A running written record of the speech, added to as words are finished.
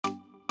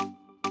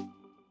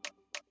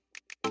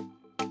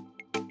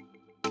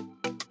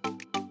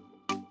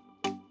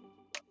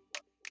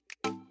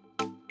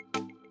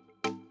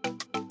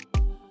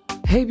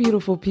Hey,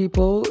 beautiful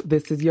people.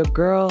 This is your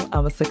girl.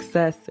 I'm a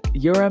success,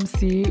 your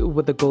MC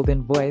with the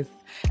golden voice,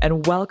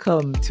 and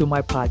welcome to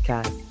my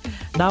podcast.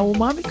 Now,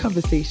 Umami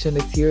Conversation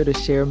is here to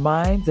share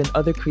minds and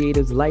other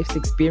creatives' life's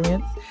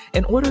experience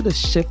in order to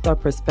shift our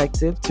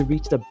perspective to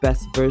reach the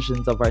best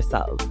versions of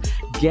ourselves.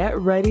 Get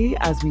ready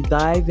as we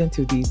dive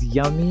into these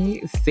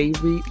yummy,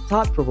 savory,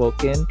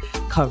 thought-provoking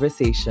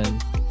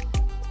conversations.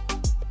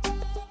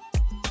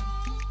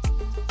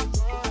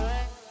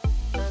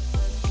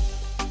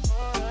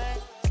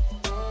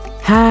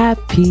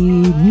 Happy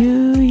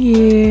New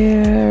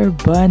Year!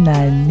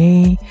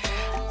 Bonane!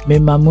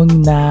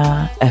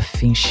 Memamuna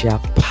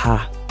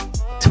Efinshapa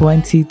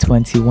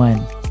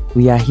 2021.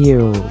 We are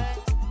here.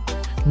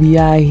 We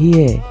are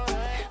here.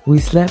 We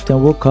slept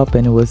and woke up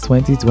and it was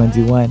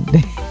 2021.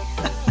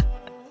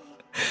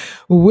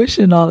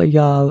 Wishing all of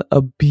y'all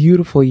a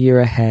beautiful year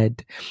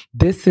ahead.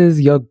 This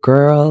is your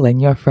girl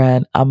and your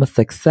friend, I'm a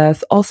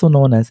Success, also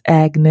known as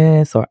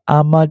Agnes or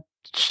Amma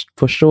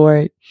for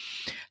short.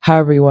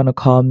 However you want to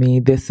call me,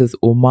 this is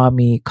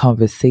Umami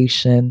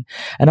Conversation,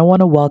 and I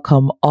want to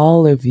welcome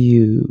all of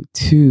you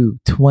to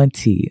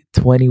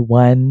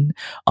 2021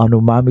 on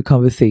Umami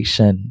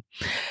Conversation.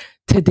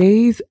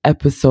 Today's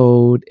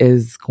episode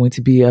is going to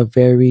be a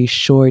very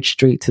short,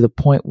 straight to the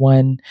point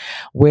one,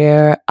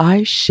 where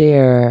I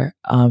share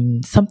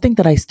something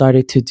that I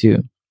started to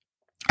do.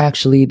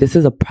 Actually, this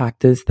is a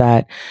practice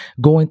that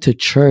going to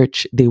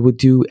church, they would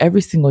do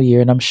every single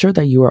year. And I'm sure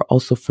that you are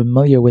also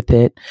familiar with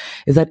it,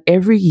 is that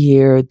every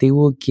year they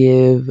will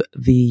give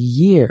the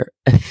year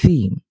a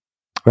theme,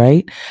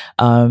 right?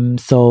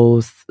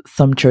 So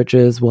some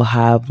churches will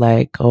have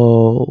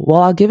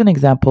I'll give an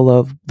example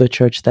of the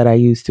church that I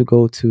used to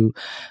go to,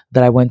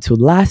 that I went to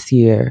last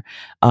year.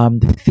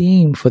 The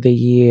theme for the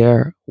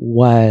year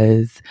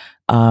was,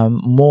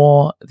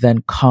 more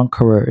than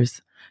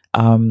conquerors.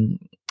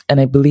 And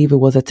I believe it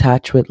was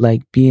attached with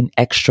being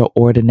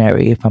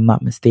extraordinary, if I'm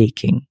not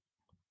mistaken.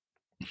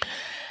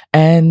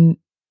 And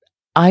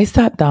I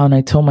sat down, I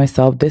told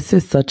myself, this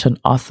is such an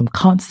awesome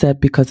concept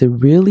because it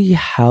really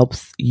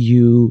helps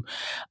you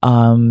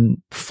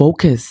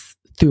focus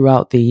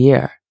throughout the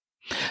year.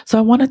 So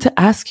I wanted to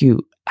ask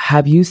you,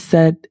 have you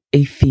set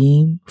a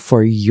theme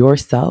for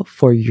yourself,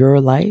 for your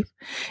life?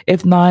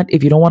 If not,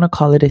 if you don't want to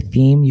call it a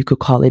theme, you could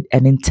call it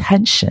an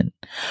intention.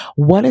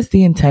 What is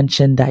the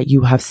intention that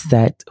you have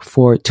set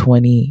for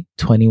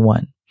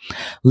 2021?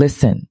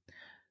 Listen,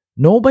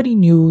 nobody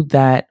knew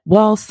that.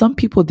 Well, some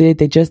people did.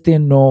 They just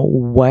didn't know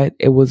what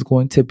it was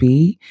going to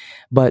be.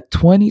 But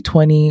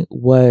 2020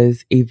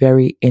 was a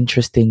very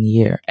interesting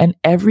year. And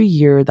every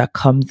year that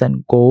comes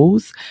and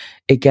goes,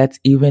 it gets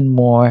even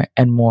more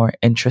and more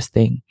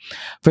interesting.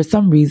 For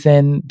some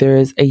reason,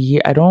 there's a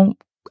year,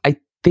 I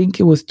think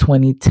it was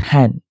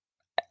 2010.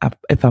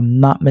 If I'm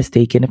not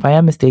mistaken. If I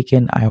am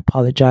mistaken, I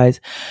apologize.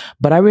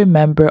 But I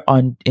remember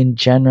in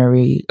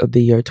January of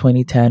the year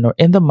 2010, or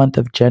in the month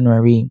of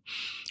January,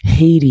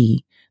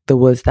 Haiti, there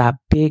was that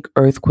big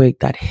earthquake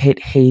that hit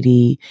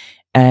Haiti.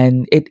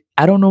 And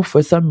I don't know,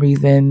 for some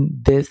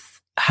reason,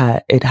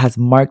 it has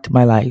marked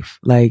my life.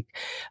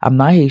 I'm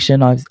not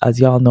Haitian, as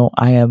y'all know,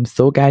 I am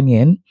so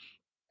Ghanaian,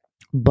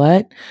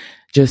 but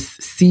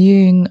just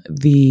seeing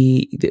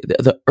the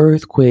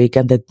earthquake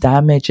and the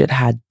damage it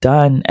had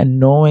done, and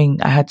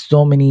knowing I had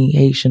so many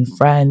Haitian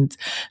friends,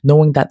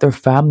 knowing that their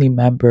family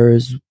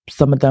members,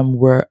 some of them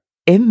were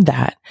in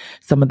that,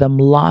 some of them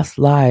lost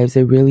lives,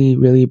 it really,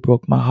 really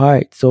broke my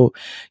heart. So,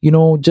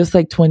 just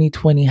like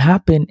 2020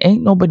 happened,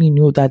 ain't nobody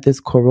knew that this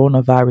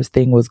coronavirus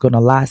thing was going to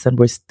last, and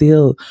we're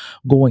still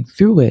going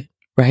through it.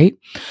 Right?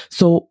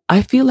 So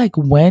I feel like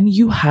when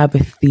you have a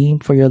theme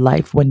for your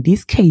life, when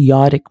these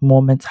chaotic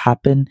moments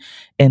happen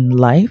in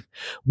life,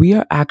 we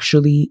are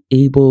actually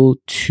able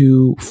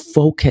to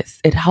focus.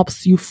 It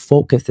helps you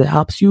focus. It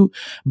helps you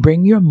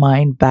bring your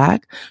mind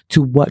back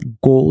to what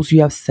goals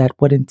you have set,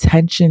 what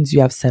intentions you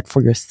have set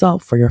for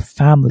yourself, for your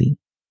family.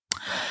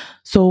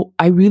 So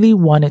I really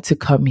wanted to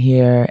come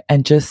here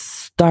and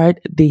just start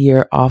the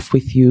year off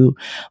with you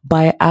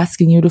by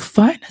asking you to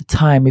find a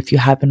time, if you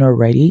haven't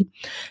already,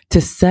 to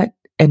set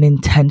an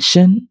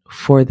intention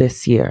for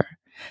this year.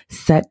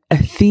 Set a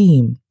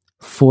theme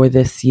for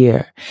this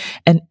year.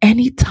 And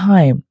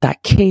anytime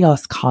that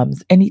chaos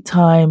comes,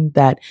 anytime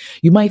that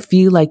you might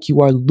feel like you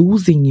are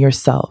losing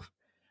yourself,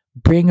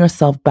 bring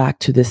yourself back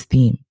to this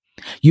theme.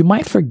 You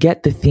might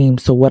forget the theme,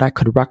 so what I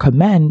could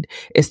recommend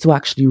is to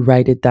actually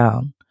write it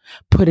down.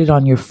 Put it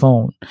on your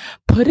phone.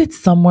 Put it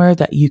somewhere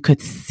that you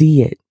could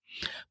see it.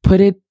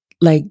 Put it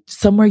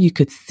somewhere you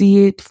could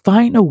see it.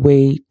 Find a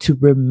way to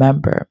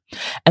remember.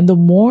 And the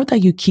more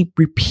that you keep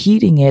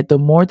repeating it, the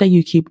more that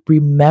you keep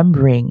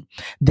remembering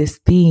this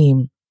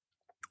theme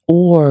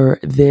or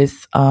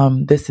this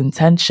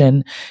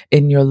intention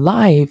in your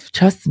life,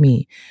 trust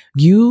me,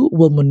 you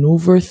will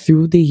maneuver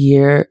through the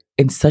year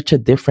in such a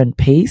different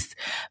pace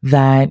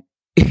that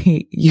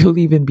you'll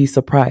even be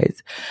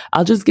surprised.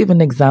 I'll just give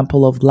an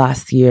example of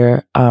last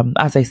year.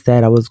 As I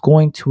said, I was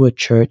going to a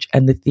church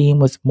and the theme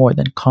was more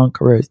than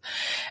conquerors.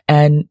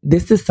 And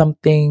this is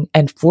something,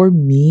 and for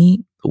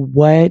me,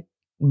 what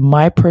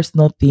my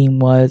personal theme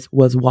was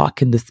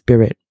walk in the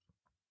spirit.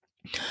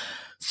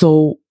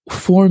 So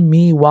for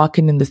me,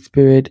 walking in the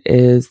spirit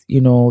is,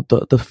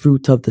 the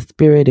fruit of the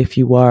spirit. If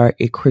you are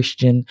a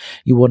Christian,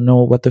 you will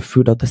know what the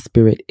fruit of the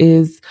spirit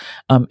is.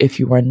 If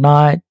you are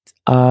not,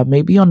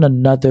 maybe on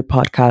another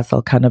podcast,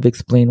 I'll kind of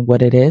explain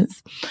what it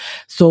is.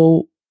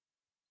 So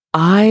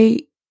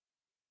anytime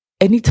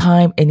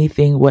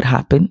anything would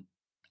happen,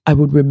 I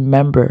would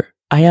remember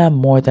I am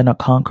more than a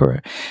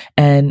conqueror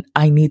and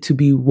I need to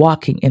be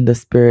walking in the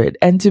spirit.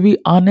 And to be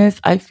honest,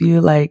 I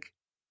feel like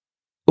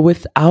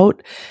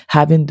without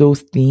having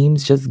those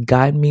themes just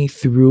guide me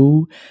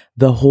through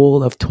the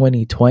whole of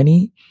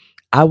 2020,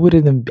 I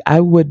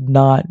would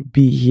not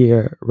be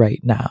here right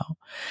now.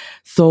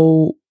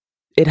 So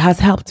it has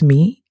helped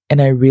me.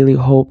 And I really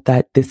hope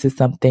that this is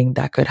something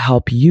that could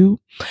help you.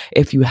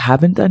 If you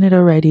haven't done it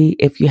already,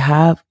 if you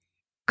have,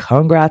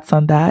 congrats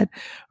on that.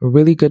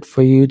 Really good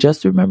for you.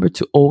 Just remember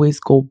to always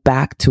go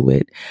back to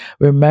it.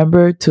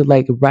 Remember to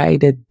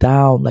write it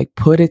down,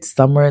 put it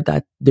somewhere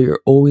that you're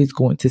always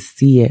going to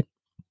see it.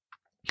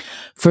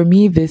 For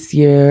me this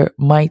year,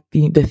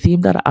 the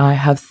theme that I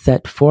have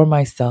set for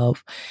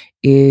myself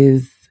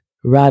is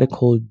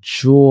radical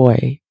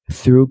joy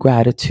through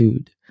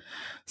gratitude.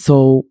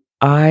 So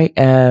I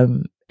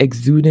am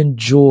exuding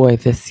joy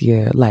this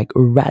year,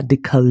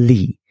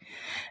 radically.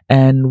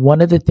 And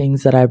one of the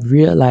things that I've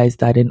realized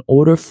that in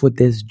order for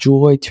this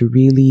joy to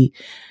really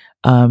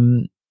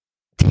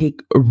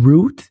take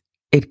root,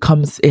 it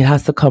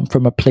has to come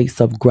from a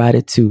place of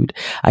gratitude.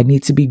 I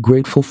need to be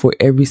grateful for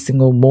every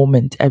single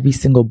moment, every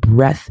single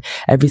breath,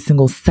 every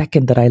single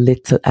second that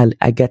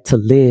I get to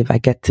live, I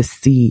get to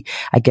see,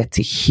 I get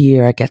to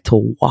hear, I get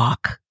to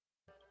walk.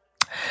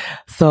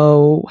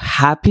 So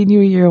happy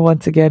New Year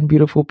once again,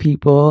 beautiful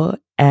people.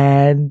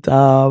 And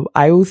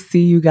I will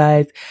see you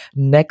guys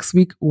next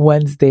week,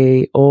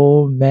 Wednesday.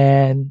 Oh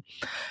man,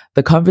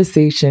 the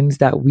conversations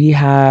that we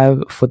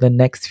have for the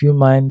next few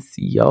months,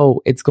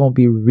 it's going to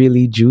be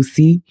really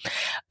juicy.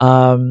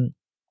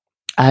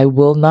 I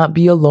will not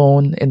be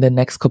alone in the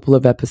next couple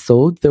of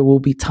episodes. There will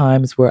be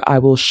times where I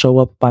will show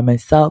up by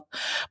myself,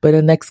 but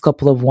the next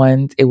couple of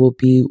ones, it will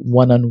be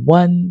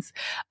one-on-ones.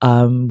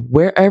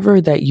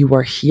 Wherever that you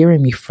are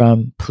hearing me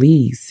from,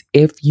 please,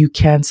 if you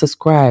can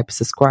subscribe.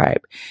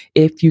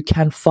 If you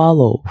can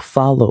follow.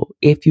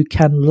 If you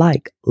can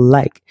like.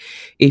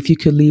 If you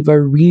could leave a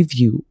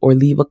review or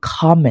leave a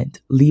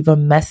comment, leave a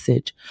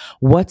message,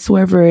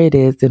 whatsoever it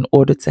is in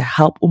order to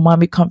help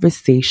Umami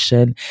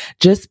Conversation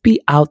just be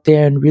out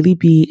there and really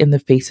be in the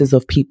faces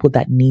of people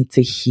that need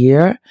to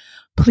hear,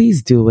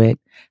 please do it.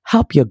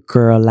 Help your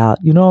girl out.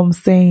 You know what I'm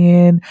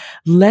saying?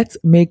 Let's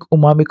make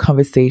Umami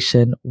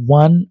Conversation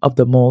one of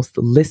the most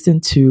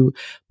listened to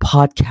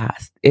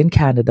podcasts in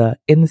Canada,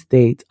 in the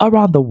States,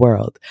 around the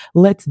world.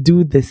 Let's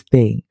do this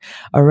thing.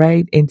 All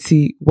right. And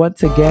see,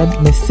 once again,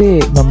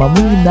 Mese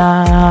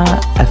Mamamuna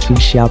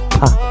Afisha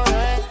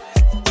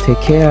Pa.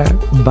 Take care.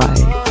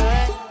 Bye.